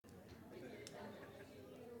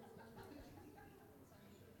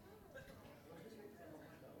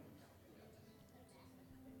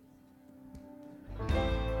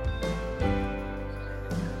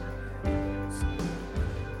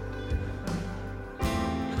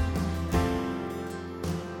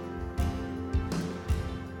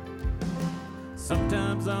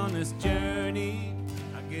Sometimes on this journey,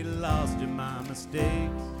 I get lost in my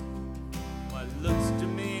mistakes. What looks to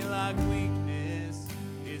me like weakness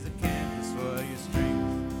is a canvas for your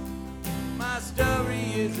strength. My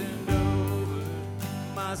story isn't over,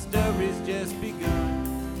 my story's just begun.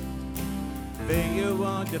 Failure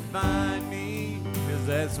won't define me, 'cause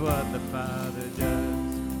that's what the Father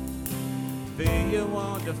does. Failure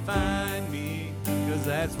won't define me, 'cause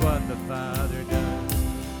that's what the Father does.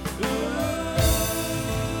 Ooh.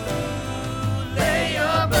 Lay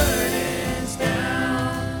your burdens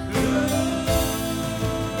down. Ooh,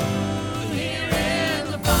 here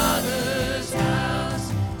in the Father's house.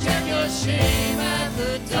 Check your shame at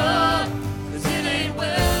the door, 'cause it ain't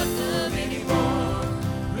welcome anymore.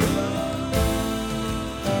 Ooh,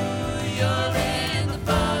 you're in the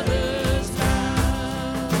Father's house.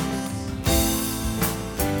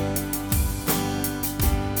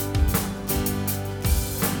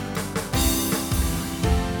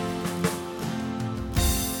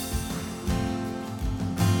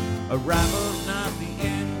 Arrival's not the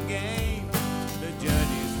end game, the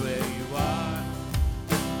journey's where you are.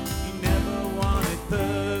 You never wanted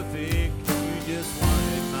perfect, you just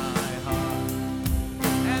wanted my heart.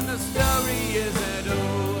 And the story isn't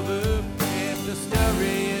over if the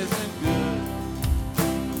story isn't good.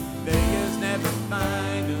 Failure's never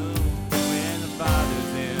final when the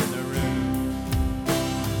Father's in the room.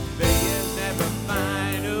 Failure's never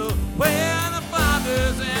final when the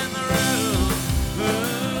Father's in the room.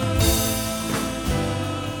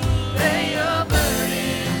 Lay your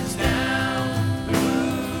burdens down.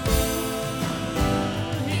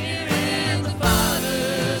 Here in the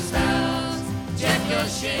Father's house. Check your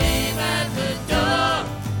shame at the door,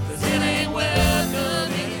 'cause it ain't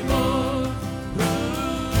welcome anymore.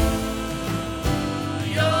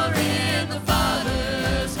 You're in the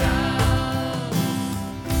Father's house.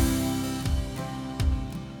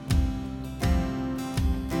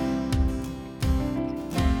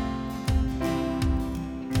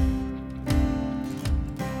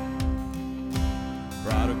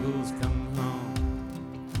 Prodigals come home,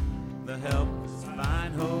 the helpless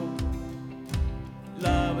find hope.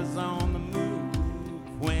 Love is on the move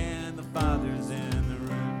when the Father's in the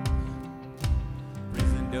room.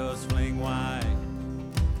 Prison doors fling wide,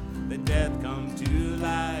 the death comes to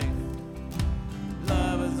life.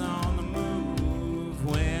 Love is on the move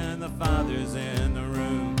when the Father's in the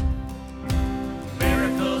room.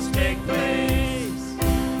 Miracles take place,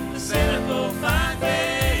 the cynical find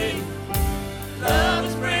faith. Love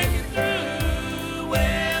is breaking through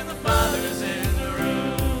when the Father's in the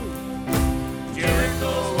room.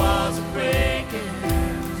 Jericho walls are breaking,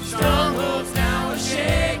 strongholds now are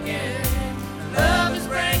shaking. Love is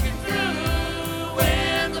breaking through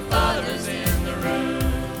when the Father's in the room.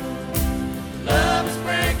 Love is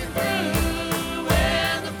breaking through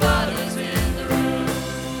when the Father's in the room.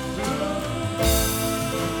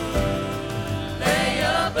 Lay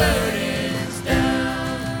your burdens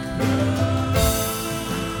down.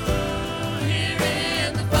 Here in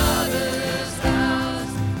the Father's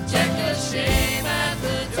house. Check your shame at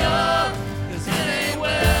the door, 'cause it ain't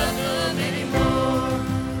welcome anymore.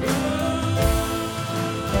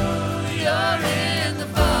 You're in the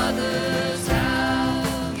Father's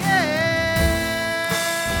house. Yeah.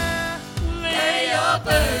 Lay your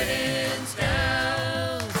burdens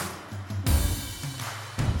down.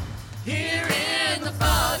 Here in the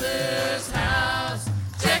Father's house.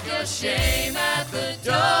 Check your shame at the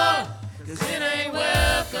door, 'cause it ain't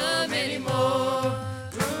welcome anymore.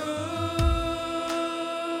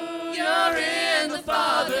 You're in the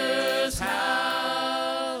Father's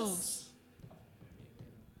house.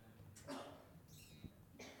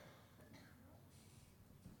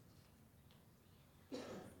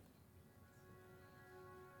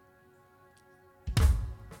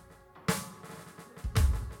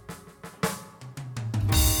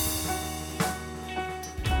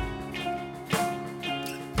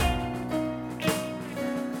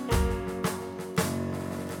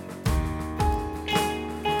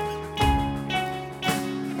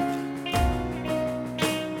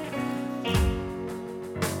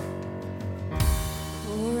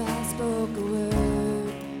 Before I spoke a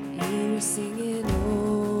word, you were singing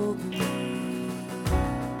over me.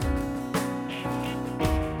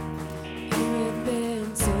 You have been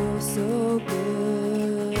so, so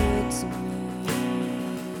good to me.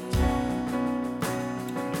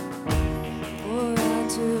 Before I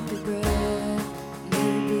took a breath, you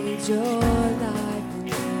breathed your life in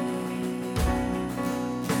me.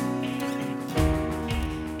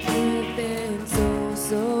 You have been so,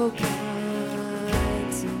 so kind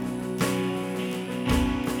to me.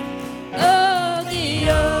 Oh, the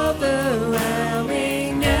overwhelming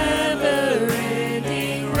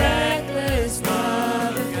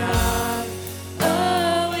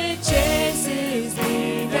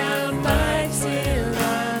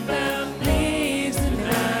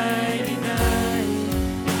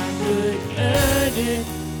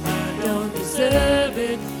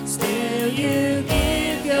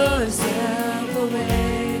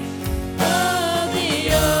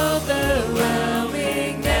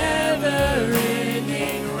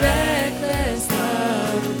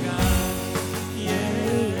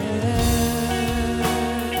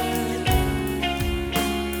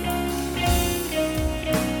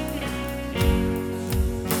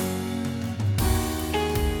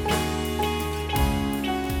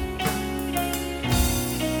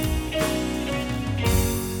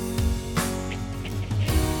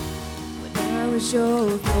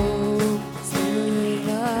your full, still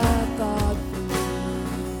I thought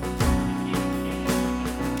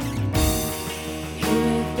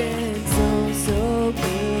you've been so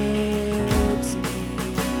good to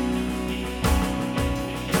me.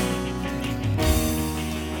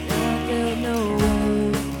 I felt no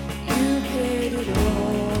way, you paid it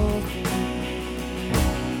all for me.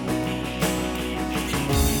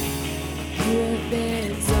 You have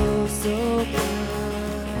been so good.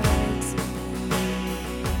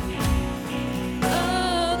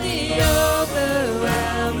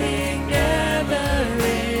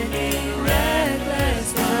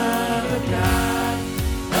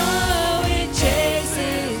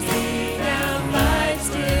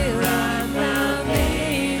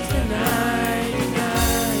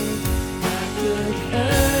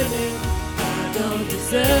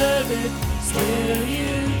 Still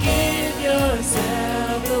you give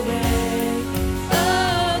yourself away.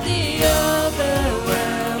 Oh, the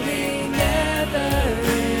overwhelming,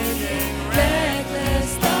 never-ending,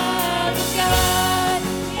 reckless love of God.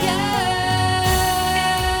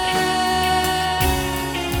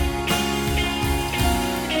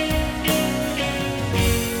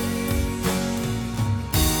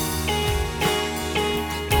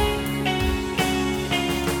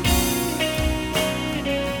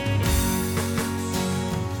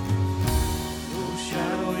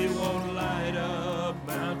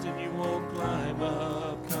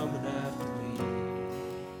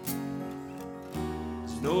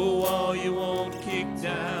 No wall you won't kick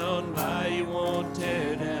down, lie you won't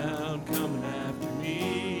tear down, coming after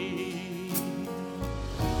me.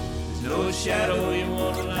 There's no shadow you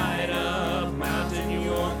won't light up, mountain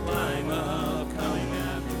you won't climb up, coming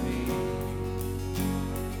after me.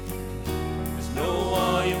 There's no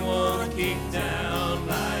wall you won't kick down,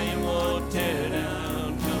 lie you won't tear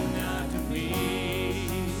down, coming after me.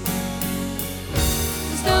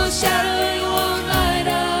 There's no shadow you won't light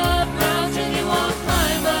up, mountain you won't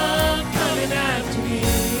climb up, coming after me.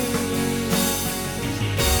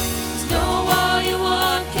 There's no wall you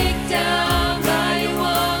won't kick down, lie you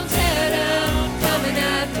won't tear down, coming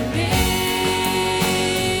after me.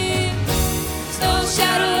 There's no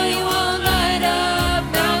shadow you won't light up,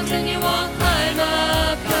 mountain you won't climb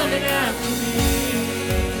up, coming after me.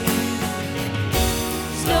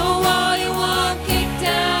 There's no wall you won't kick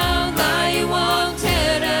down, lie you won't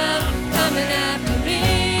tear down, coming after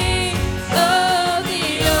me. Oh,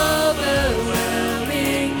 the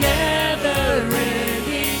overwhelming,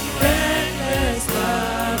 never-ending, reckless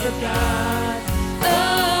love of God.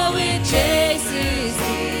 Oh, it chases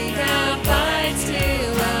me down, fights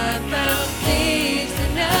till I'm found, leaves the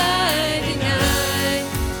 99.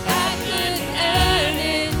 I couldn't earn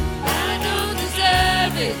it, I don't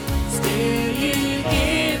deserve it, still you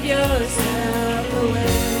give yourself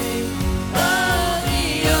away. Oh,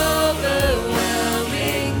 the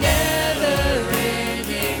overwhelming,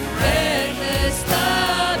 never-ending, reckless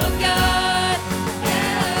love of God.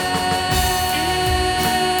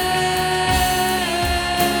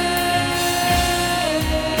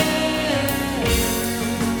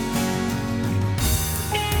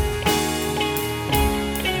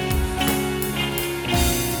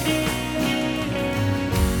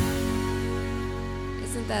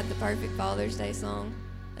 Isn't that the perfect Father's Day song?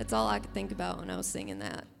 That's all I could think about when I was singing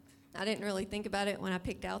that. I didn't really think about it when I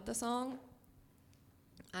picked out the song.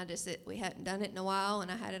 We hadn't done it in a while,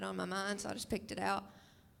 and I had it on my mind, so I just picked it out.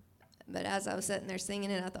 But as I was sitting there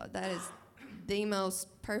singing it, I thought that is the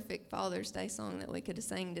most perfect Father's Day song that we could have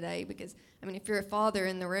sang today. Because, I mean, if you're a father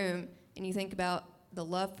in the room and you think about the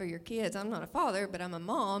love for your kids, I'm not a father, but I'm a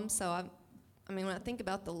mom, so when I think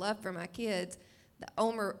about the love for my kids, the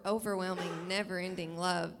overwhelming, never-ending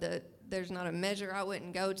love, there's not a measure I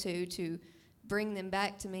wouldn't go to bring them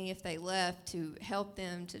back to me if they left, to help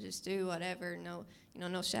them, to just do whatever. No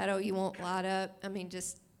shadow you won't light up. I mean,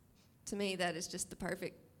 just to me, that is just the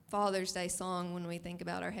perfect Father's Day song when we think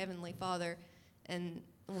about our Heavenly Father, and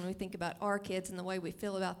when we think about our kids and the way we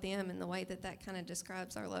feel about them, and the way that kind of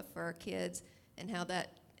describes our love for our kids, and how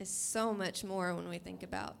that is so much more when we think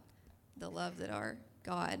about the love that our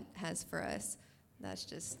God has for us.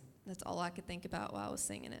 That's all I could think about while I was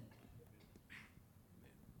singing it.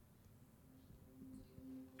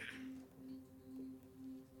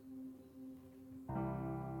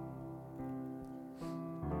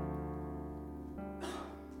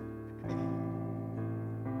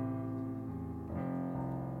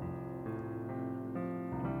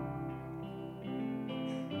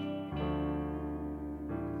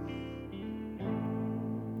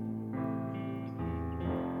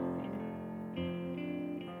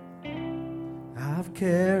 I've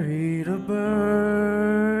carried a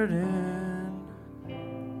burden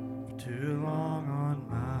too long on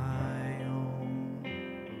my own.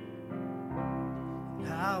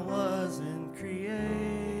 I wasn't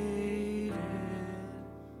created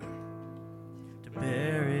to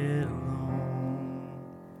bear it alone.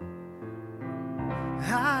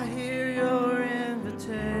 I hear your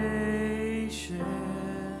invitation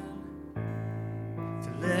to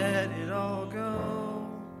let it all go.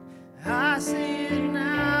 I see it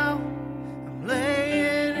now. I'm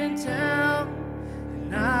laying in town,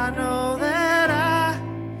 and I know that I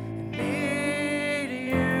need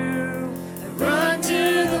you. I run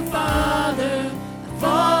to the Father, I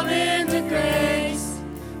fall into grace.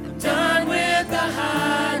 I'm done with the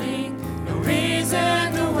hiding, no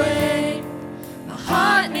reason to wait. My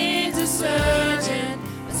heart needs a surgeon,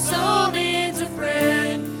 my soul needs a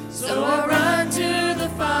friend. So I run to the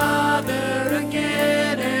Father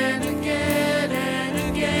again and again and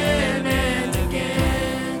again and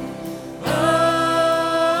again.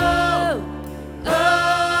 Oh,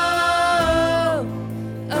 oh,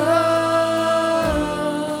 oh.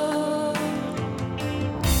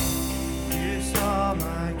 You saw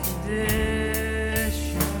my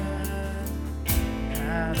condition,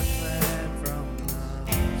 had a plan from the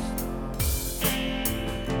start.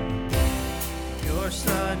 Your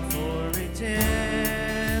son for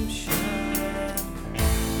redemption,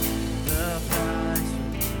 the price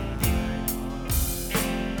for my heart.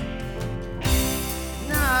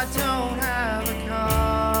 And I don't have a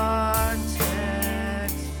context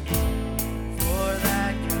for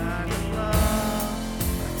that kind of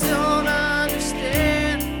love. I don't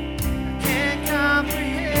understand, I can't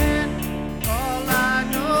comprehend. All I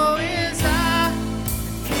know is I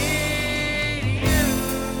need you.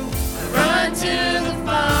 I run to the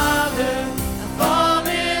Father, I fall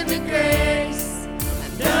into grace.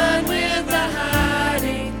 I'm done with the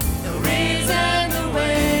hiding, no reason to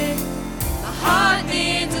wait. My heart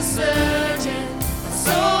needs a surgeon, my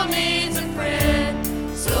soul needs a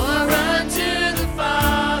friend. So I run to the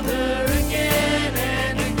Father again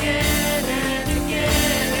and again and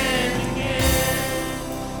again and again.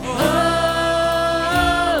 Oh,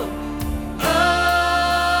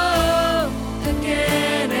 oh,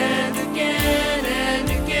 again and again and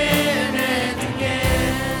again and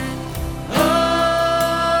again. Oh,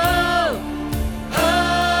 oh,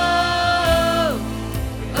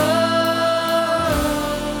 oh.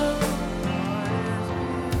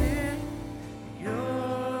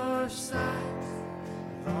 Your sight,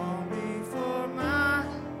 long before my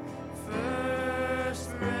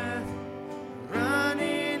first breath,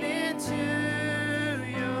 running into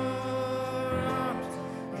your arms,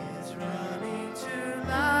 it's running to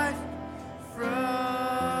life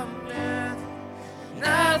from death. And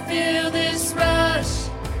I feel this rush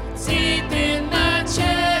deep in my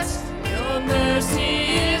chest. Your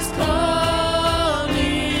mercy is calling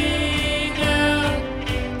out.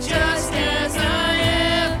 Just as I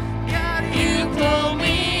am, God, you pull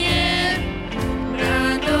me in. And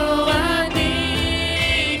I know I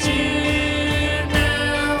need you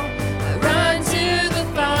now. I run to the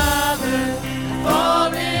Father, I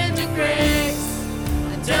fall into grace.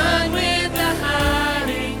 I'm done with the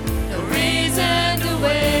hiding, no reason to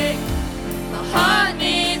wait. My heart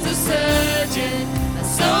needs a surgeon, my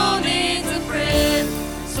soul needs a friend.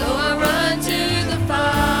 So I run to the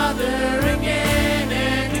Father again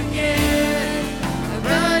and again. I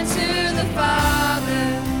run to the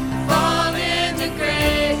Father, I fall into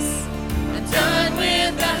grace. I'm done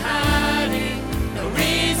with the hiding, no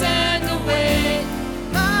reason to wait.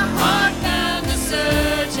 My heart found a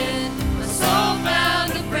surgeon, my soul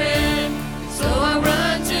found a friend. So I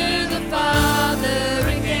run to the Father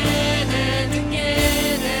again and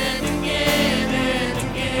again and again and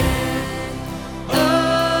again.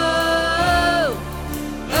 Oh,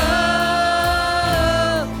 oh,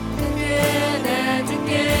 again and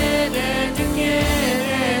again and again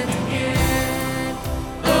and again.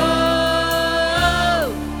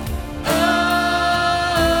 Oh, oh,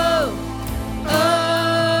 oh,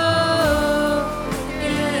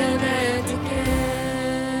 again and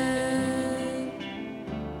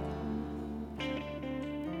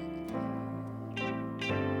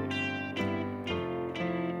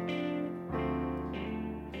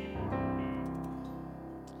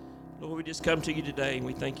Lord, we just come to you today and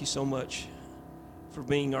we thank you so much for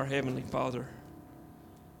being our Heavenly Father,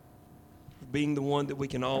 for being the one that we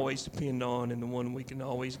can always depend on and the one we can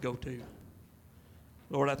always go to.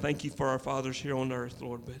 Lord, I thank you for our fathers here on earth,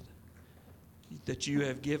 Lord, but that you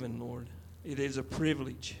have given, Lord. It is a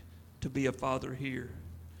privilege to be a father here.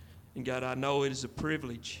 And God, I know it is a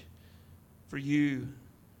privilege for you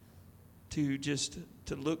to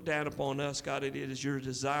look down upon us. God, it is your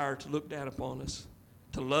desire to look down upon us,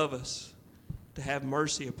 to love us, to have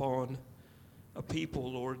mercy upon a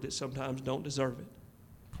people, Lord, that sometimes don't deserve it.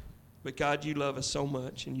 But God, you love us so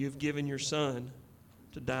much, and you've given your Son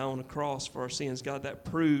to die on a cross for our sins. God, that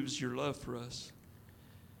proves your love for us.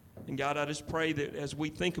 And God, I just pray that as we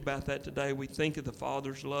think about that today, we think of the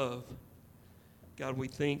Father's love. God, we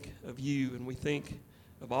think of you, and we think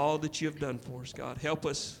of all that you have done for us. God, help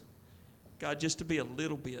us, God, just to be a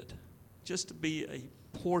little bit, just to be a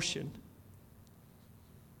portion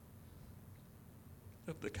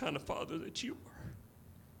of the kind of Father that you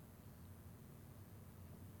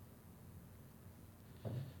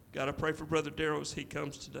are. God, I pray for Brother Darrell as he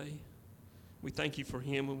comes today. We thank you for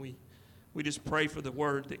him, and we just pray for the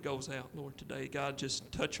word that goes out, Lord, today. God,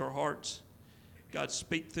 just touch our hearts. God,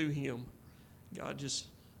 speak through him. God, just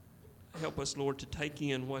help us, Lord, to take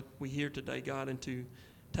in what we hear today, God, and to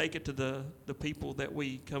take it to the people that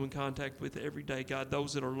we come in contact with every day, God,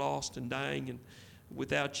 those that are lost and dying and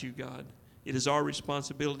without you, God. It is our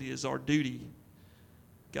responsibility, it is our duty,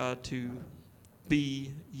 God, to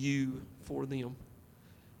be you for them.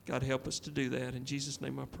 God, help us to do that. In Jesus'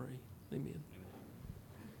 name I pray. Amen.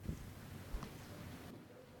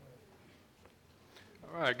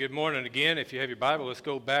 All right, good morning again. If you have your Bible, let's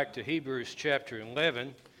go back to Hebrews chapter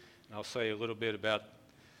 11. I'll say a little bit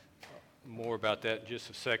more about that in just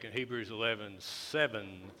a second. Hebrews 11:7.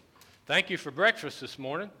 Thank you for breakfast this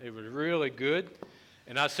morning. It was really good.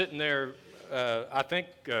 And I was sitting there, I think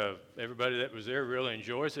everybody that was there really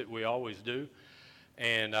enjoys it. We always do.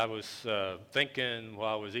 And I was thinking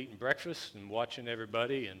while I was eating breakfast and watching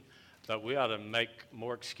everybody, and thought we ought to make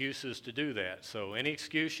more excuses to do that. So any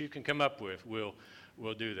excuse you can come up with, we'll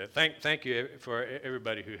do that. Thank you for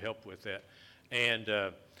everybody who helped with that.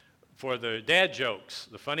 And for the dad jokes,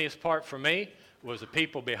 the funniest part for me was the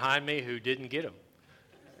people behind me who didn't get them.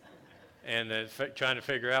 And trying to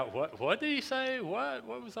figure out, what did he say? What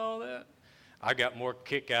was all that? I got more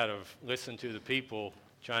kick out of listening to the people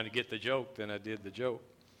trying to get the joke than I did the joke.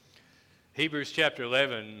 Hebrews chapter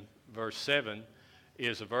 11, verse 7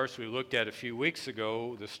 is a verse we looked at a few weeks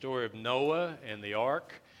ago, the story of Noah and the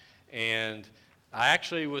ark. And I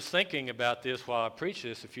actually was thinking about this while I preached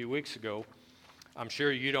this a few weeks ago. I'm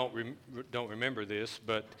sure you don't remember this,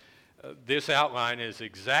 but this outline is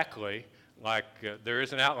exactly like, there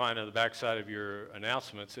is an outline on the backside of your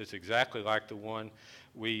announcements. It's exactly like the one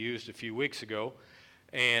we used a few weeks ago.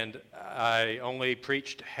 And I only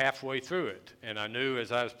preached halfway through it. And I knew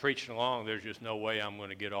as I was preaching along, there's just no way I'm going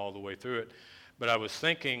to get all the way through it. But I was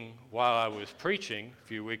thinking while I was preaching a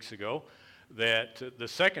few weeks ago that the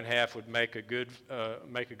second half would make a good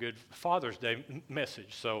Father's Day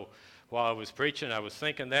message. So while I was preaching, I was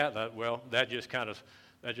thinking that just kind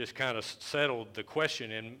of settled the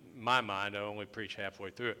question in my mind. I only preached halfway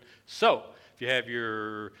through it. So if you have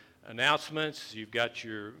your announcements, you've got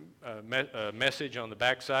your message on the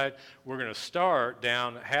backside. We're going to start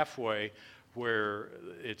down halfway where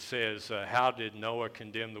it says, how did Noah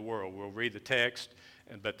condemn the world? We'll read the text,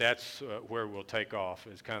 but that's where we'll take off.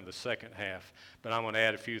 It's kind of the second half. But I'm going to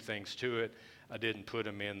add a few things to it. I didn't put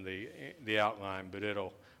them in the outline, but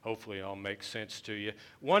it'll hopefully all make sense to you.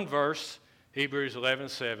 One verse, Hebrews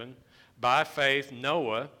 11:7, by faith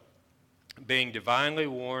Noah, being divinely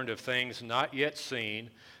warned of things not yet seen,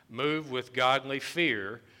 moved with godly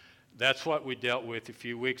fear. That's what we dealt with a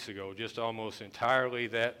few weeks ago, just almost entirely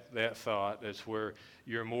that thought. That's where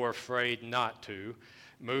you're more afraid not to.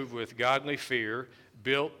 Moved with godly fear,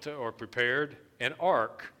 built or prepared an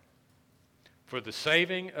ark for the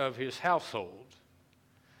saving of his household,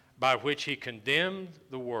 by which he condemned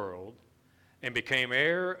the world and became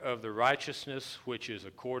heir of the righteousness which is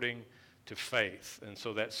according to faith. And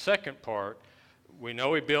so that second part, we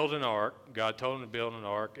know he built an ark. God told him to build an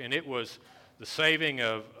ark, and it was the saving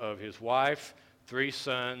of his wife, 3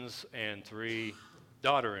 sons, and 3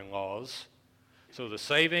 daughter-in-laws. So the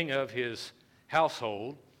saving of his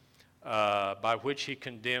household, by which he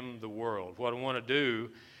condemned the world. What I want to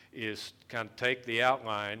do is kind of take the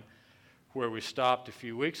outline where we stopped a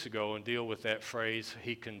few weeks ago and deal with that phrase,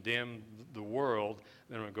 he condemned the world.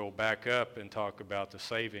 Then we'll go back up and talk about the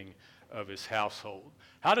saving of his household.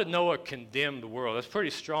 How did Noah condemn the world? That's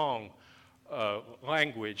pretty strong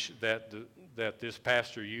language that this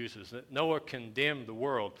pastor uses, that Noah condemned the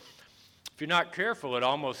world. If you're not careful, it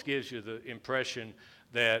almost gives you the impression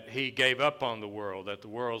that he gave up on the world, that the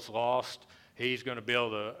world's lost. He's going to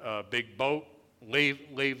build a big boat,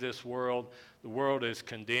 leave this world. The world is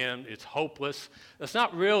condemned. It's hopeless. That's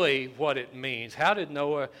not really what it means. How did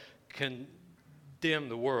Noah condemn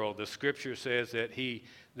the world? The scripture says that he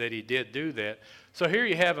did do that. So here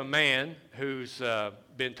you have a man who's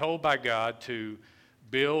been told by God to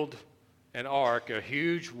build an ark, a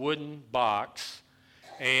huge wooden box,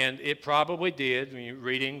 and it probably did, when you're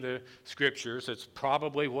reading the scriptures, it's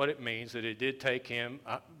probably what it means, that it did take him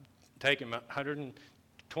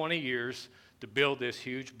 120 years to build this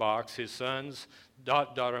huge box. His sons,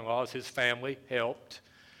 daughter-in-laws, his family helped.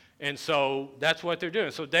 And so that's what they're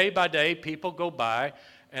doing. So day by day, people go by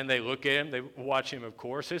and they look at him, they watch him, of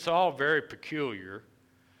course. It's all very peculiar.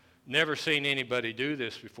 Never seen anybody do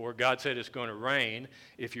this before. God said it's going to rain.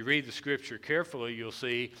 If you read the scripture carefully, you'll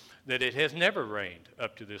see that it has never rained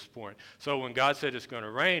up to this point. So when God said it's going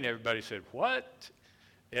to rain, everybody said, what?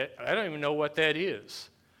 I don't even know what that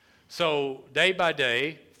is. So day by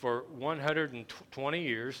day, for 120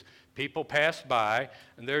 years, people pass by,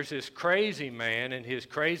 and there's this crazy man and his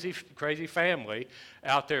crazy family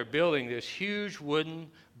out there building this huge wooden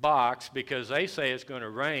box because they say it's going to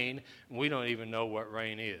rain, and we don't even know what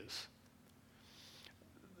rain is.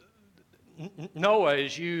 Noah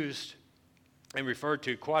is used and referred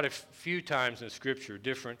to quite a few times in Scripture,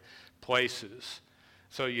 different places.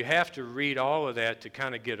 So you have to read all of that to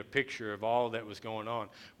kind of get a picture of all that was going on.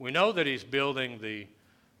 We know that he's building the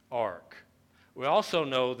ark. We also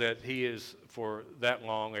know that he is, for that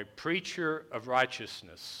long, a preacher of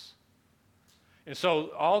righteousness. And so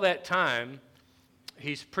all that time,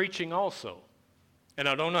 he's preaching also. And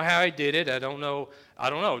I don't know how he did it. I don't know.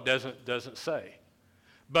 It doesn't say.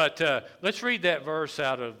 But let's read that verse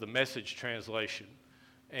out of the Message translation.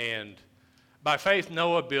 And by faith,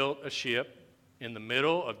 Noah built a ship in the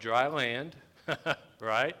middle of dry land,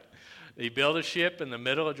 right? He built a ship in the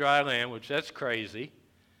middle of dry land, which that's crazy.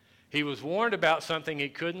 He was warned about something he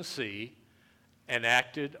couldn't see and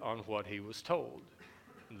acted on what he was told.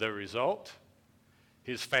 The result,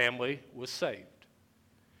 his family was saved.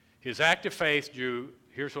 His act of faith drew,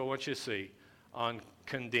 here's what I want you to see, on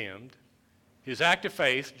condemned. His act of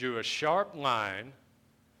faith drew a sharp line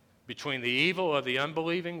between the evil of the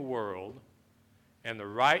unbelieving world and the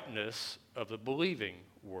rightness of the believing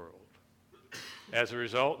world. As a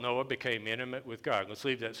result, Noah became intimate with God. Let's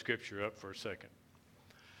leave that scripture up for a second.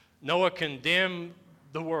 Noah condemned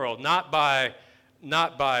the world, not by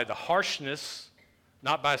the harshness,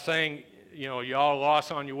 not by saying, y'all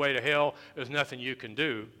lost on your way to hell, there's nothing you can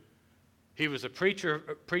do. He was a preacher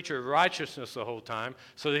of righteousness the whole time,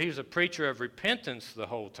 so that he was a preacher of repentance the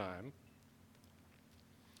whole time.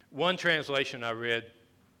 One translation I read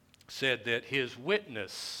said that his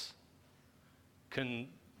witness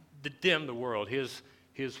condemned the world. His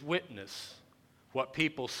witness, what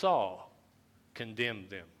people saw,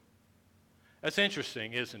 condemned them. That's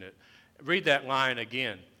interesting, isn't it? Read that line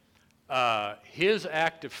again. His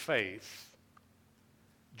act of faith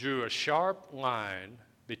drew a sharp line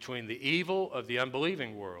between the evil of the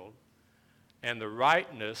unbelieving world and the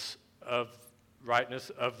rightness of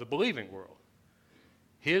the believing world.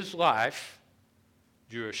 His life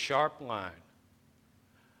drew a sharp line.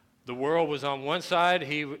 The world was on one side,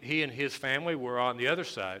 he and his family were on the other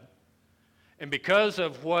side. And because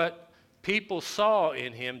of what people saw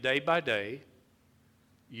in him day by day,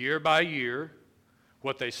 year by year,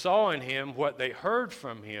 what they saw in him, what they heard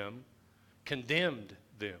from him, condemned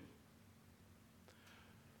them.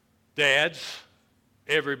 Dads,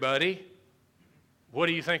 everybody, what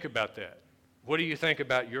do you think about that? What do you think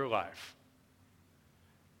about your life?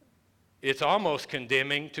 It's almost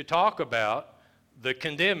condemning to talk about the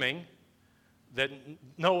condemning that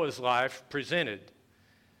Noah's life presented.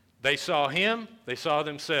 They saw him, they saw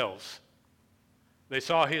themselves. They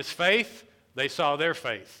saw his faith, they saw their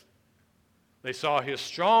faith. They saw his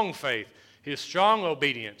strong faith, his strong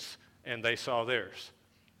obedience, and they saw theirs.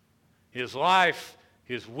 His life,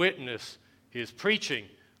 his witness, his preaching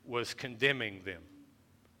was condemning them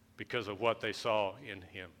because of what they saw in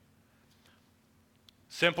him.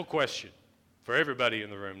 Simple question for everybody in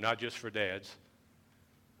the room, not just for dads.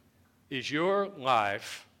 Is your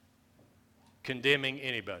life condemning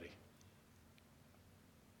anybody?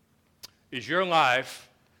 Is your life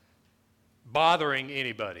bothering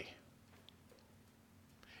anybody?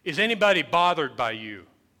 Is anybody bothered by you?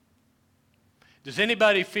 Does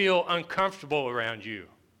anybody feel uncomfortable around you?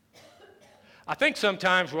 I think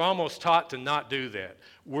sometimes we're almost taught to not do that.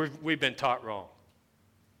 We've been taught wrong.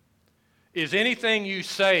 Is anything you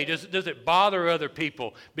say, does it bother other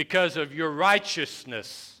people because of your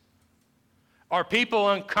righteousness? Are people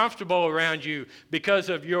uncomfortable around you because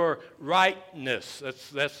of your rightness?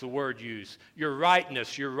 That's the word used. Your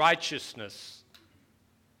rightness, your righteousness.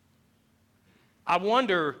 I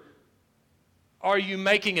wonder, are you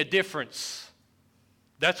making a difference?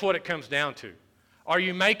 That's what it comes down to. Are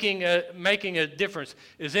you making a difference?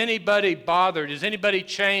 Is anybody bothered? Is anybody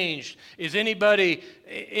changed? Is anybody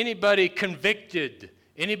convicted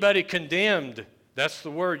Anybody condemned, that's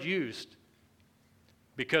the word used,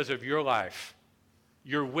 because of your life,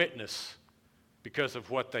 your witness, because of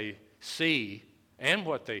what they see and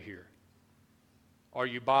what they hear. Are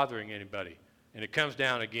you bothering anybody? And it comes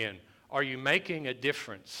down again, are you making a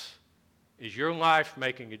difference? Is your life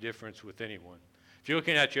making a difference with anyone? If you're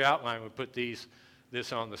looking at your outline, we'll put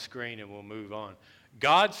this on the screen and we'll move on.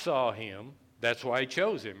 God saw him. That's why he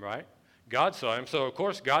chose him, right? God saw him. So, of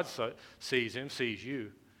course, God sees him, sees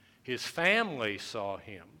you. His family saw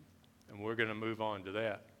him. And we're going to move on to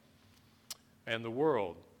that. And the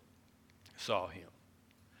world saw him.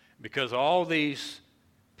 Because all these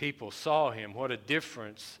people saw him, what a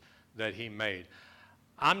difference that he made.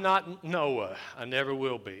 I'm not Noah. I never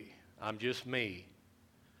will be. I'm just me.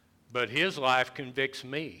 But his life convicts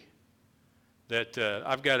me. That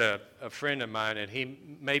I've got a friend of mine, and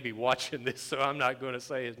he may be watching this, so I'm not going to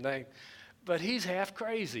say his name. But he's half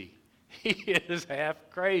crazy. He is half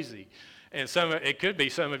crazy. And it could be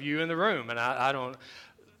some of you in the room, and I don't.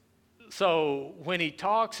 So when he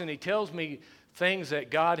talks and he tells me things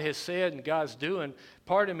that God has said and God's doing,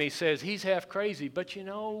 part of me says he's half crazy. But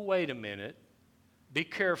wait a minute. Be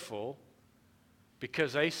careful,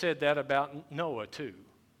 because they said that about Noah too.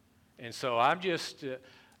 And so I'm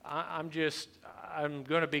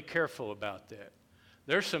going to be careful about that.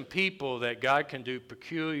 There's some people that God can do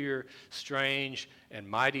peculiar, strange, and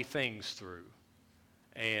mighty things through.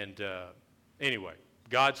 And anyway,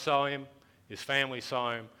 God saw him, his family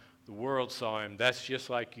saw him, the world saw him. That's just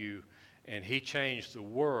like you. And he changed the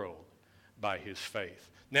world by his faith.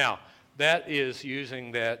 Now, that is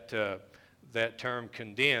using that term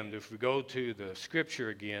condemned. If we go to the scripture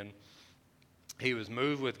again, he was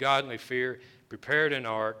moved with godly fear, prepared an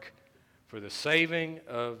ark for the saving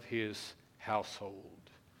of his household.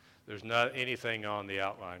 There's not anything on the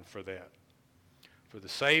outline for that. For the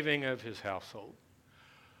saving of his household.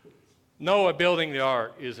 Noah building the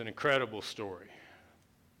ark is an incredible story.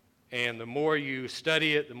 And the more you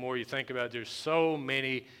study it, the more you think about it, there's so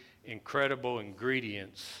many incredible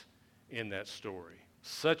ingredients in that story.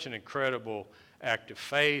 Such an incredible act of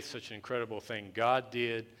faith, such an incredible thing God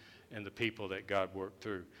did, and the people that God worked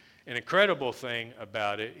through. An incredible thing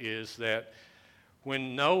about it is that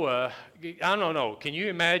when Noah, I don't know, can you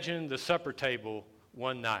imagine the supper table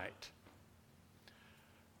one night?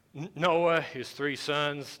 Noah, his 3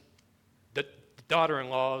 sons, the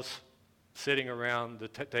daughter-in-laws sitting around the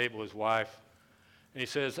table, his wife, and he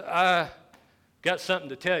says, I got something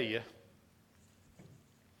to tell you.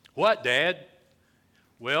 What, Dad?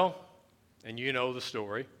 Well, and you know the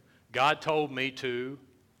story. God told me to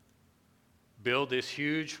build this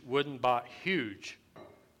huge wooden box.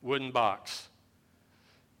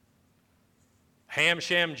 Ham,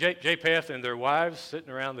 Shem, Japheth, and their wives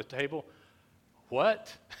sitting around the table.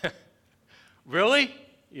 What? Really?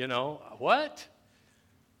 What?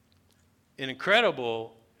 An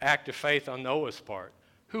incredible act of faith on Noah's part.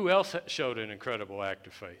 Who else showed an incredible act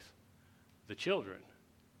of faith? The children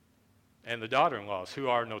and the daughter-in-laws, who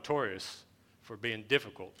are notorious for being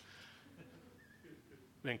difficult.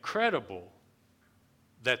 Incredible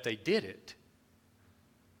that they did it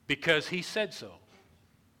because he said so.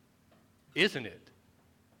 Isn't it?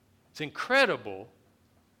 It's incredible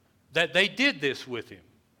that they did this with him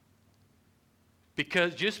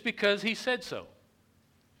just because he said so.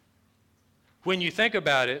 When you think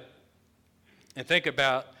about it and think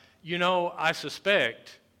about, I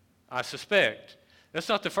suspect, that's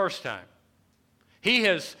not the first time. He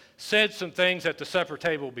has said some things at the supper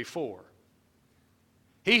table before.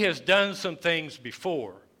 He has done some things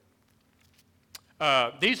before.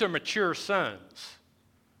 These are mature sons.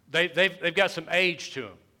 They've got some age to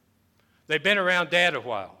them. They've been around Dad a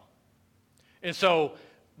while. And so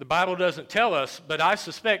the Bible doesn't tell us, but I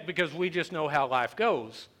suspect, because we just know how life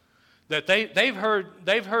goes, that they've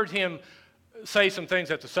heard him say some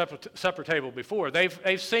things at the supper table before.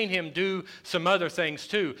 They've seen him do some other things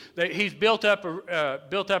too. He's built up a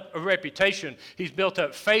reputation. He's built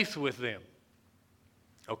up faith with them.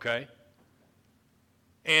 Okay?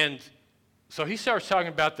 And so he starts talking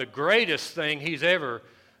about the greatest thing he's ever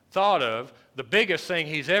thought of, the biggest thing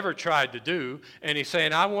he's ever tried to do, and he's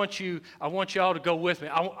saying, I want you all to go with me.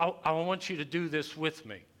 I want you to do this with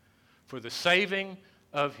me for the saving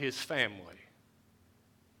of his family.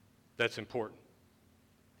 That's important.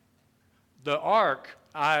 The ark,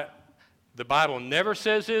 the Bible never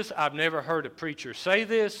says this. I've never heard a preacher say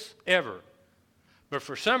this, ever. But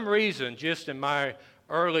for some reason, just in my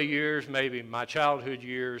early years, maybe my childhood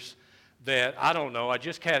years, that I don't know, I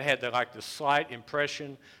just kind of had the slight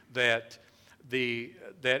impression that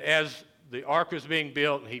as the ark was being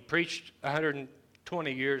built, and he preached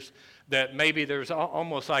 120 years, that maybe there's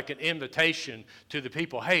almost like an invitation to the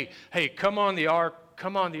people, hey, come on the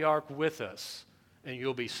ark with us, and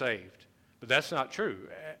you'll be saved. But that's not true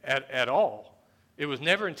at all. It was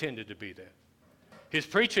never intended to be that. His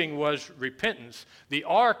preaching was repentance. The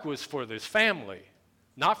ark was for this family,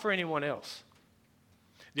 not for anyone else.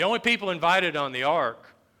 The only people invited on the ark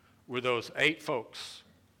were those 8 folks.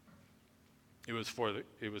 It was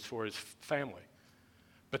for his family.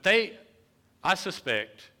 But I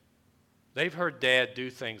suspect, they've heard Dad do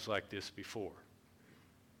things like this before.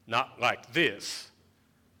 Not like this,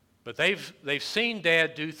 but they've seen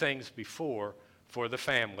Dad do things before for the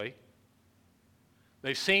family.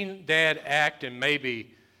 They've seen Dad act in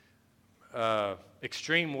maybe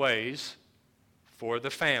extreme ways for the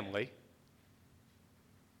family,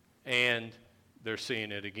 and they're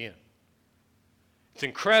seeing it again. It's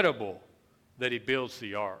incredible that he builds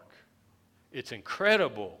the ark. It's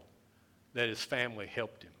incredible that his family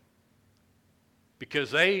helped him,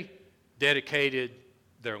 because they dedicated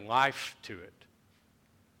their life to it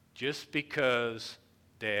just because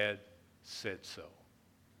Dad said so.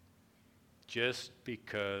 Just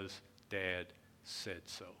because Dad said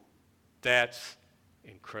so. That's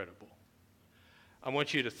incredible. I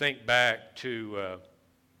want you to think back to,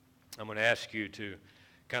 I'm going to ask you to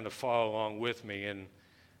kind of follow along with me in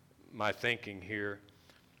my thinking here.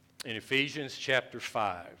 In Ephesians chapter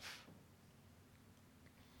 5,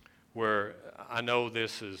 where I know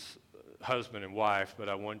this is husband and wife, but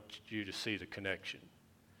I want you to see the connection.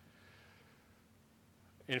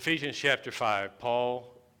 In Ephesians chapter 5,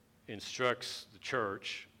 Paul instructs the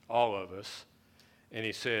church, all of us, and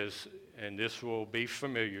he says, and this will be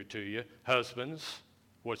familiar to you, husbands,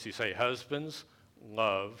 what's he say? Husbands,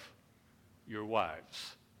 love your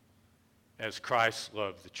wives as Christ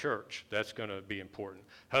loved the church. That's going to be important.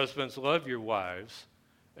 Husbands, love your wives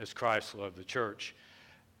as Christ loved the church.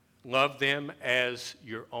 Love them as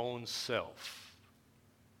your own self.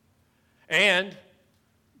 And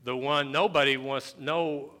the one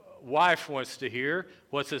no wife wants to hear,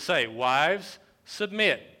 what's it say? Wives,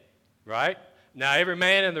 submit, right? Now every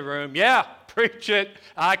man in the room, yeah, preach it.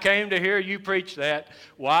 I came to hear you preach that.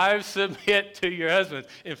 Wives, submit to your husbands.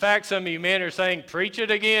 In fact, some of you men are saying, preach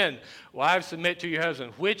it again. Wives, submit to your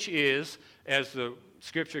husband, which is, as the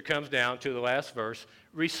scripture comes down to the last verse,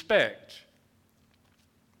 respect.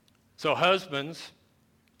 So husbands,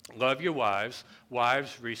 love your wives.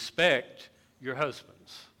 Wives, respect your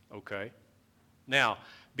husbands. Okay? Now,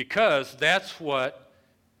 because that's what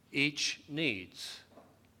each needs.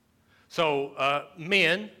 So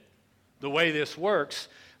men, the way this works,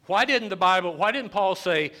 why didn't Paul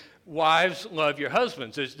say, wives, love your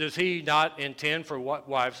husbands? Does he not intend for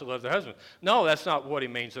wives to love their husbands? No, that's not what he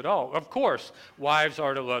means at all. Of course, wives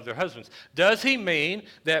are to love their husbands. Does he mean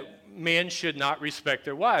that men should not respect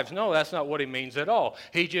their wives? No, that's not what he means at all.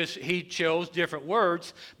 He chose different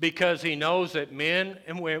words because he knows that men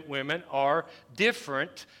and women are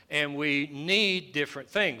different and we need different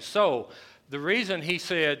things. So the reason he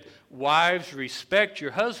said, wives, respect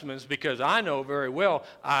your husbands, because I know very well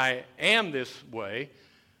I am this way.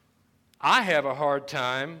 I have a hard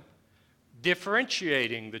time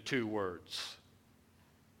differentiating the two words,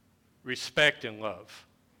 respect and love.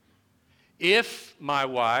 If my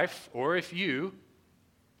wife, or if you,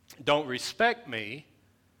 don't respect me,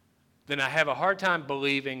 then I have a hard time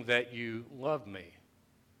believing that you love me.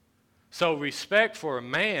 So respect for a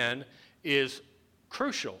man is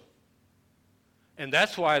crucial. And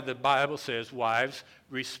that's why the Bible says, wives,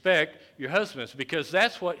 respect your husbands, because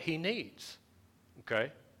that's what he needs.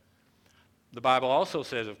 Okay? The Bible also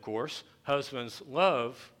says, of course, husbands,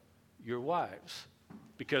 love your wives,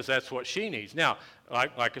 because that's what she needs. Now,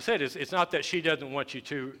 like I said, it's not that she doesn't want you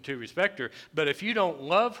to respect her, but if you don't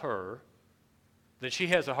love her, then she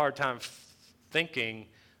has a hard time thinking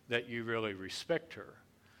that you really respect her.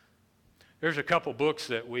 There's a couple books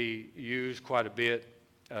that we use quite a bit,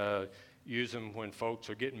 use them when folks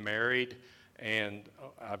are getting married, and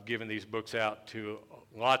I've given these books out to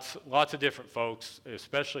lots of different folks,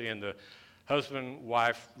 especially in the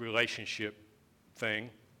husband-wife relationship thing.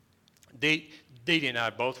 Dee and I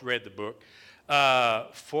both read the book.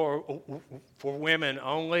 For women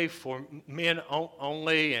only, for men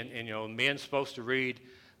only, and you know, men's supposed to read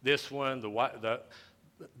this one.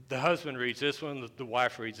 The husband reads this one. The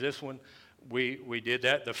wife reads this one. We did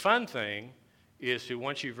that. The fun thing is to,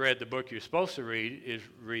 once you've read the book you're supposed to read, is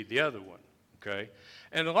read the other one. Okay,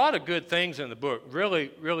 and a lot of good things in the book.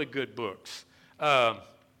 Really, really good books.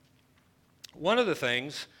 One of the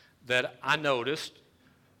things that I noticed,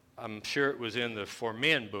 I'm sure it was in the For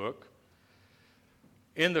Men book.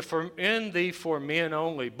 In the For Men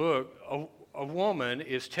Only book, a woman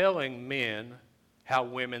is telling men how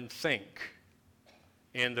women think.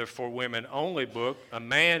 In the For Women Only book, a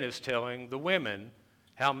man is telling the women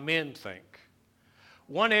how men think.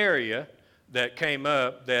 One area that came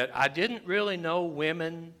up that I didn't really know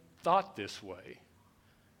women thought this way,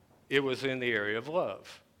 it was in the area of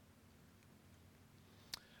love.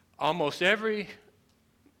 Almost every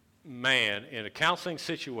man in a counseling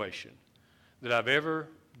situation that I've ever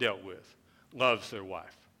dealt with loves their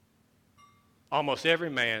wife. Almost every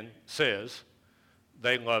man says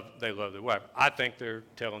they love their wife. I think they're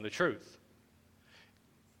telling the truth.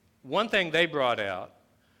 One thing they brought out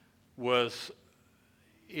was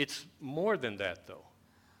it's more than that, though.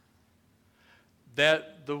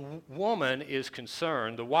 That the woman is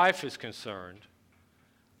concerned, the wife is concerned,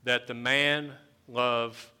 that the man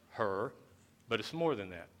love her, but it's more than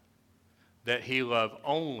that. That he love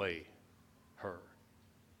only her.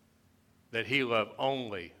 That he love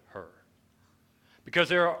only her. Because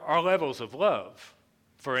there are levels of love.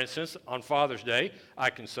 For instance, on Father's Day,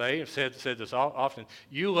 I can say, I've said this often,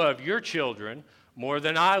 you love your children more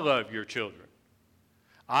than I love your children.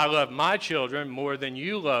 I love my children more than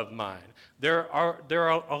you love mine. There are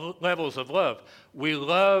levels of love. We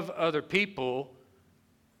love other people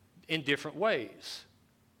in different ways.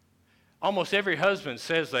 Almost every husband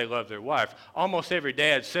says they love their wife. Almost every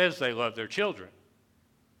dad says they love their children.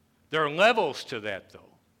 There are levels to that,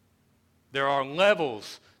 though. There are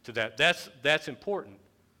levels to that. That's important.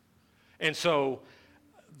 And so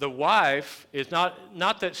the wife is not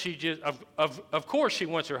that she just, of course she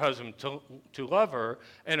wants her husband to love her,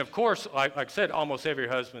 and of course, like I said, almost every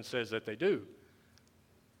husband says that they do.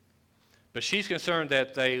 But she's concerned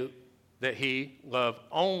that he love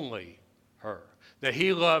only her, that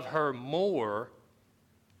he love her more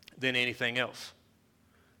than anything else.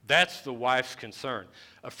 That's the wife's concern,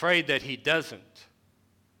 afraid that he doesn't.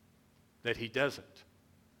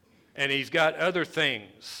 And he's got other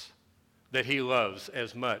things that he loves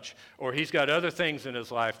as much, or he's got other things in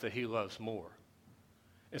his life that he loves more.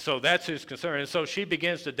 And so that's his concern. And so she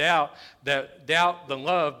begins to doubt the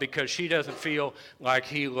love because she doesn't feel like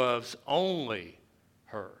he loves only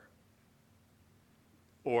her,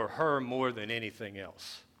 or her more than anything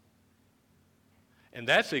else. And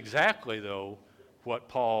that's exactly, though, what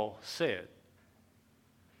Paul said.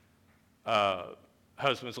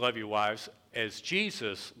 Husbands, love your wives as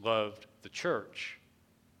Jesus loved the church.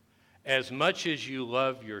 As much as you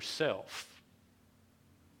love yourself,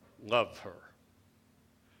 love her.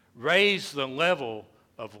 Raise the level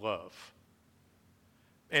of love.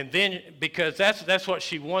 And then, because that's what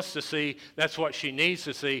she wants to see, that's what she needs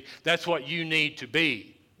to see, that's what you need to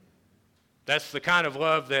be. That's the kind of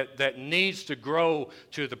love that needs to grow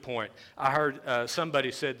to the point. I heard somebody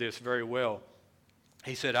said this very well.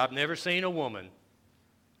 He said, I've never seen a woman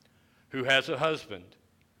who has a husband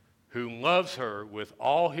who loves her with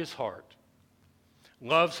all his heart,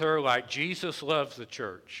 loves her like Jesus loves the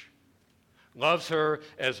church, loves her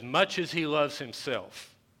as much as he loves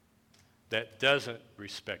himself, that doesn't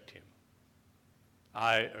respect him.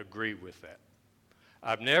 I agree with that.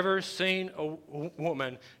 I've never seen a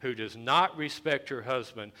woman who does not respect her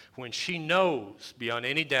husband when she knows beyond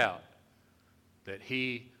any doubt that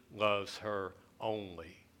he loves her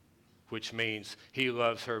only, which means he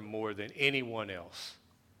loves her more than anyone else.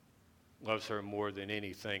 Loves her more than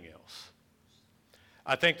anything else.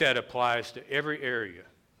 I think that applies to every area.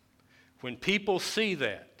 When people see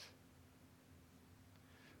that,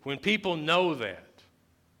 when people know that,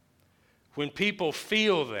 when people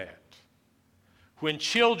feel that, when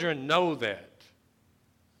children know that,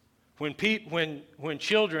 when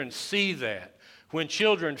children see that, when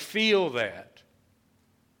children feel that,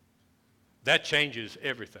 that changes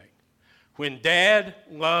everything. When Dad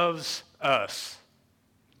loves us,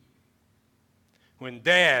 when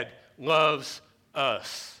Dad loves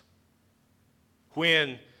us,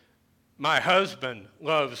 when my husband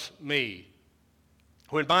loves me,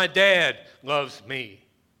 when my dad loves me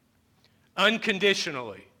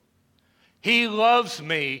unconditionally, he loves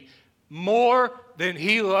me more than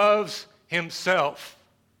he loves himself.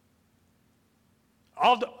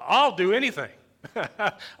 I'll do anything.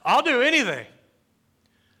 I'll do anything.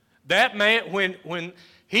 That man, when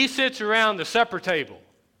he sits around the supper table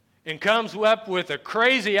and comes up with a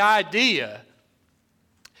crazy idea,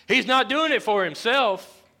 he's not doing it for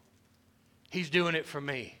himself. He's doing it for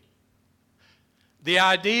me. The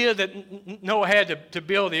idea that Noah had to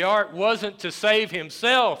build the ark wasn't to save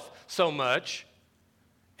himself so much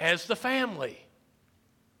as the family.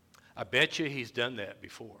 I bet you he's done that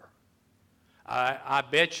before. I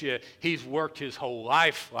bet you he's worked his whole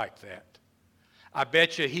life like that. I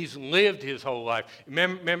bet you he's lived his whole life.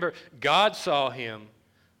 Remember, God saw him,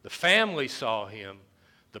 the family saw him,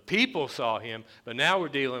 the people saw him, but now we're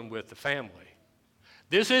dealing with the family.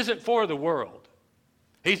 This isn't for the world.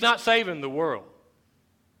 He's not saving the world.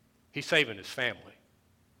 He's saving his family.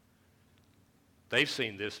 They've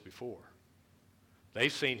seen this before.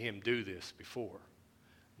 They've seen him do this before.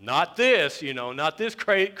 Not this, not this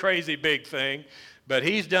crazy big thing, but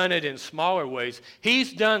he's done it in smaller ways.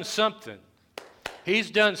 He's done something.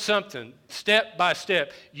 He's done something step by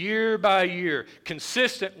step, year by year,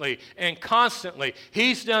 consistently and constantly.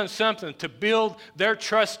 He's done something to build their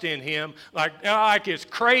trust in him like it's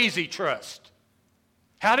crazy trust.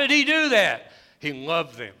 How did he do that? He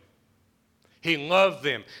loved them. He loved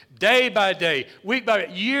them day by day, week by week,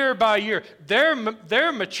 year by year. They're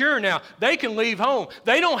mature now. They can leave home.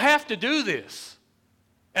 They don't have to do this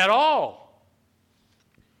at all.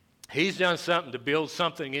 He's done something to build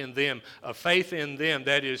something in them, a faith in them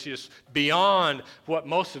that is just beyond what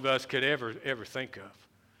most of us could ever think of.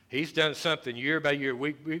 He's done something year by year,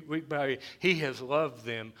 week by week. He has loved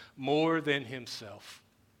them more than himself.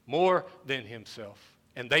 More than himself.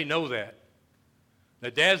 And they know that.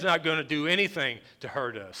 That Dad's not going to do anything to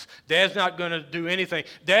hurt us. Dad's not going to do anything.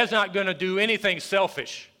 Dad's not going to do anything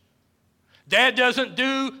selfish. Dad doesn't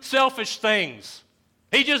do selfish things.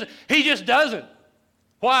 He just doesn't.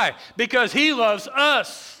 Why? Because he loves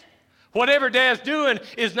us. Whatever Dad's doing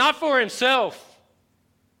is not for himself.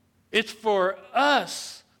 It's for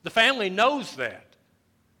us. The family knows that.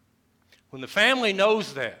 When the family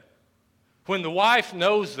knows that, when the wife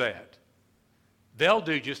knows that, they'll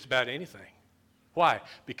do just about anything. Why?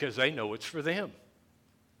 Because they know it's for them.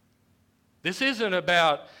 This isn't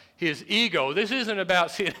about his ego. This isn't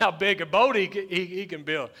about seeing how big a boat he can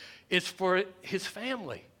build. It's for his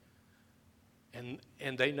family.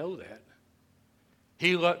 And they know that.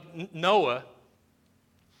 Noah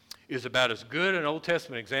is about as good an Old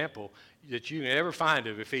Testament example that you can ever find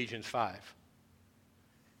of Ephesians 5.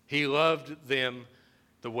 He loved them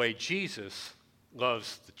the way Jesus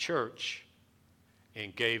loves the church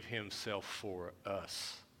and gave himself for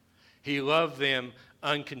us. He loved them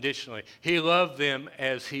unconditionally. He loved them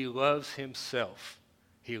as he loves himself.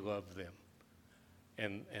 He loved them.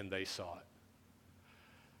 And they saw it.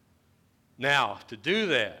 Now, to do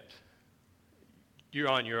that, you're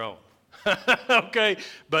on your own. Okay?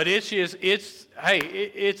 But it's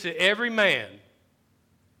every man,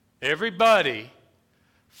 everybody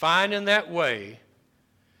finding that way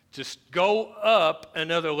to go up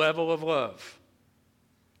another level of love.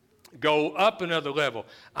 Go up another level.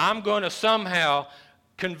 I'm going to somehow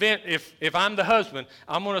convince, if I'm the husband,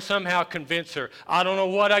 I'm going to somehow convince her. I don't know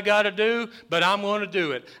what I got to do, but I'm going to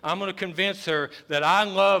do it. I'm going to convince her that I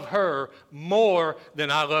love her more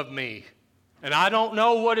than I love me. And I don't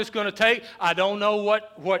know what it's going to take. I don't know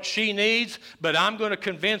what she needs, but I'm going to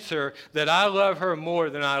convince her that I love her more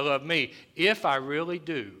than I love me, if I really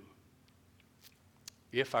do.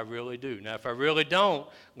 If I really do. Now, if I really don't,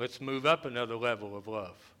 let's move up another level of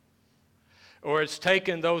love. Or it's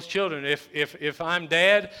taking those children. If I'm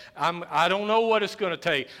dad, I don't know what it's going to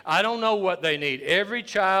take. I don't know what they need. Every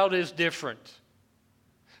child is different.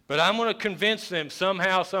 But I'm going to convince them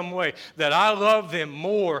somehow, some way, that I love them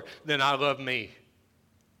more than I love me.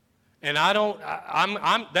 And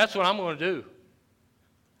that's what I'm going to do.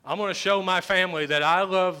 I'm going to show my family that I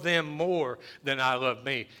love them more than I love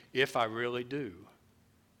me, if I really do.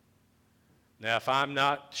 Now, if I'm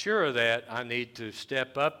not sure of that, I need to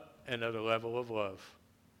step up another level of love.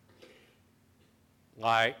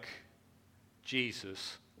 Like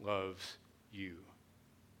Jesus loves you.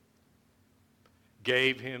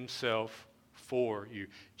 Gave himself for you.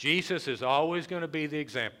 Jesus is always going to be the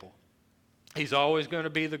example. He's always going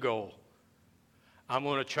to be the goal. I'm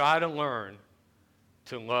going to try to learn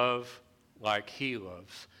to love like he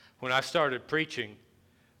loves. When I started preaching,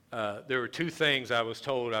 there were two things I was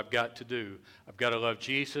told I've got to do. I've got to love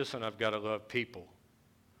Jesus and I've got to love people.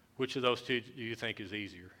 Which of those two do you think is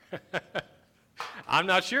easier? I'm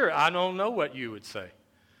not sure. I don't know what you would say.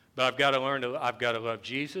 But I've got to love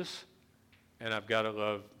Jesus and I've got to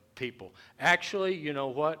love people. Actually, you know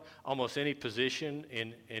what? Almost any position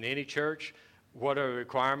in any church, what are the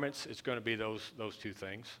requirements? It's going to be those two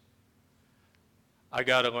things. I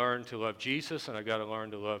got to learn to love Jesus and I got to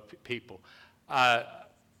learn to love people. I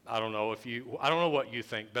don't know what you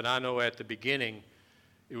think, but I know at the beginning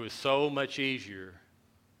it was so much easier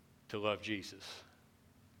to love Jesus.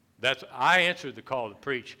 I answered the call to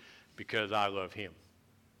preach because I love him.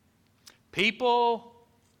 People,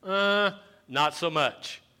 not so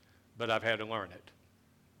much, but I've had to learn it.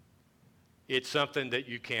 It's something that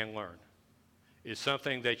you can learn. is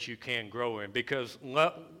something that you can grow in, because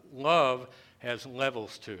love has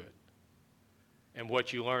levels to it. And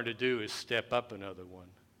what you learn to do is step up another one.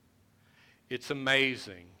 It's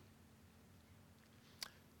amazing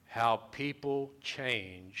how people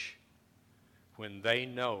change when they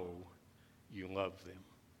know you love them.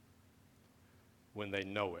 When they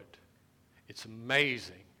know it. It's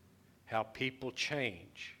amazing how people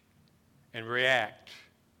change and react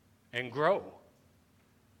and grow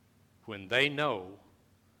when they know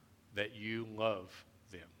that you love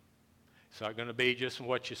them. It's not going to be just in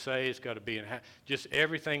what you say. It's got to be in just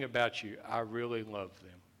everything about you. I really love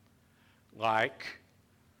them like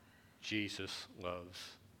Jesus loves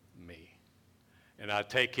me. And I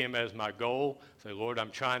take him as my goal. Say, Lord,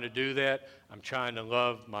 I'm trying to do that. I'm trying to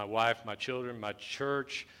love my wife, my children, my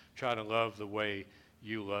church. Trying to love the way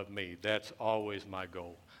you love me. That's always my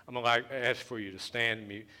goal. I'm going to ask for you to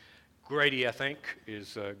stand. Grady, I think,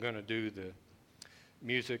 is going to do the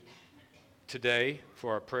music today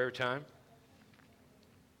for our prayer time.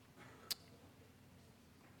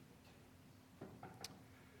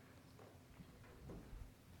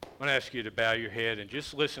 I'm going to ask you to bow your head and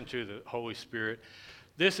just listen to the Holy Spirit.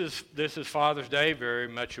 This is Father's Day, very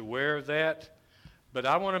much aware of that. But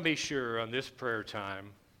I want to be sure on this prayer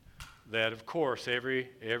time that, of course,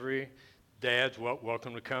 every dad's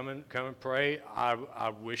welcome to come and pray.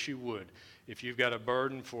 I wish you would. If you've got a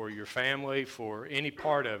burden for your family, for any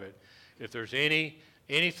part of it, if there's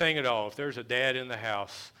anything at all, if there's a dad in the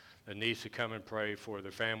house that needs to come and pray for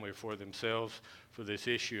their family or for themselves, for this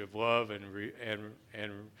issue of love and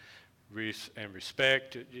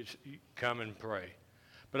respect, just come and pray.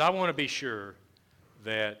 But I want to be sure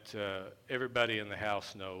that everybody in the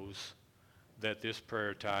house knows that this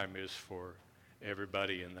prayer time is for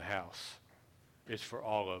everybody in the house. It's for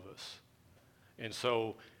all of us. And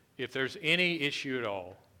so if there's any issue at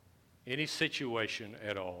all, any situation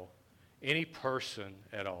at all, any person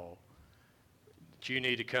at all that you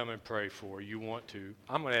need to come and pray for, you want to,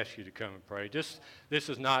 I'm going to ask you to come and pray. This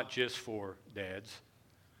is not just for dads.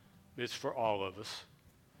 It's for all of us.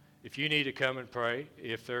 If you need to come and pray,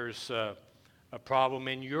 if there's a problem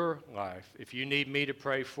in your life, if you need me to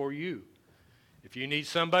pray for you, if you need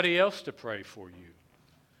somebody else to pray for you.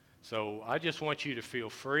 So I just want you to feel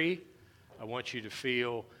free. I want you to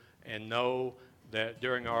feel and know that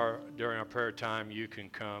during our prayer time you can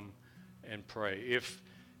come and pray. If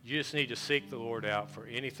you just need to seek the Lord out for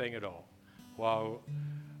anything at all, while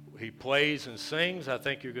he plays and sings, I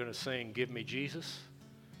think you're going to sing Give Me Jesus.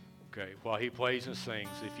 Okay, while he plays and sings,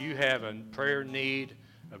 if you have a prayer need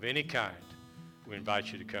of any kind, we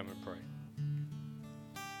invite you to come and pray.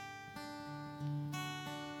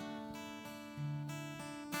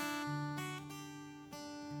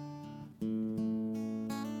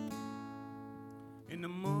 In the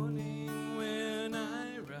morning when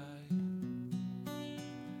I rise,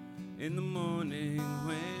 in the morning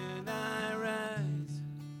when I rise,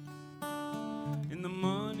 in the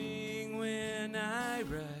morning when I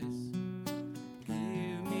rise,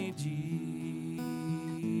 give me Jesus.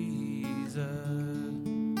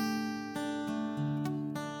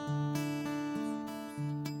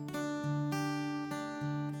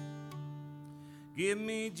 Give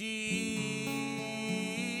me Jesus.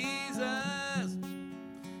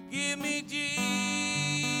 Give me Jesus.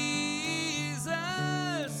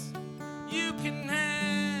 You can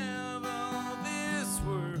have all this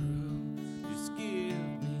world. Just give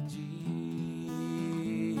me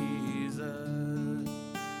Jesus.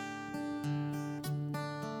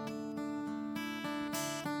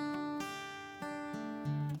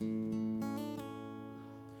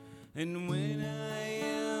 And when I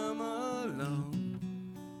am alone,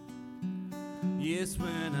 yes,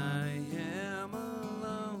 when I am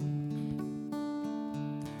alone,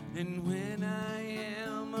 and when I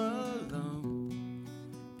am alone,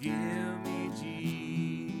 give me Jesus.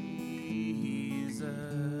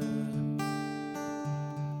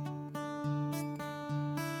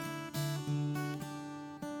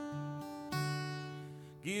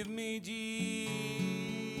 Give me Jesus.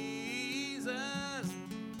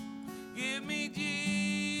 Give me Jesus.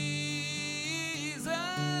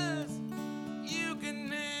 You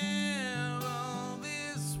can have all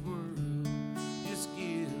this world. Just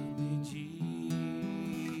give me Jesus.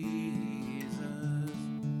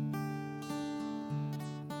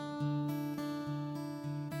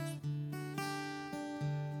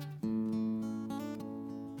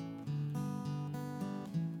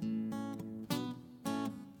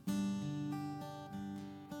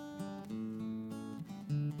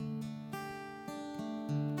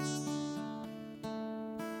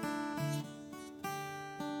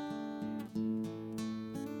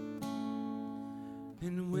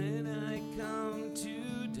 And when I come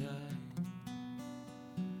to die,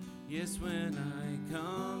 yes, when I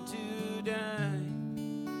come to die,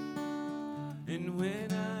 and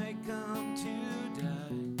when I come to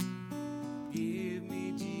die, give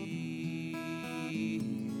me Jesus.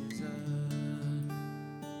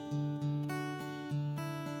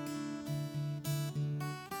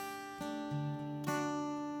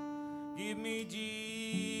 Give me Jesus.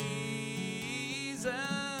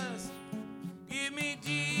 Give me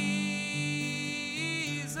Jesus.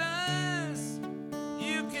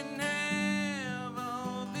 You can have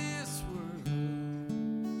all this world.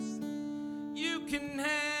 You can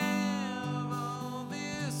have all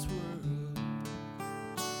this world.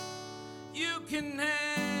 You can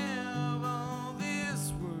have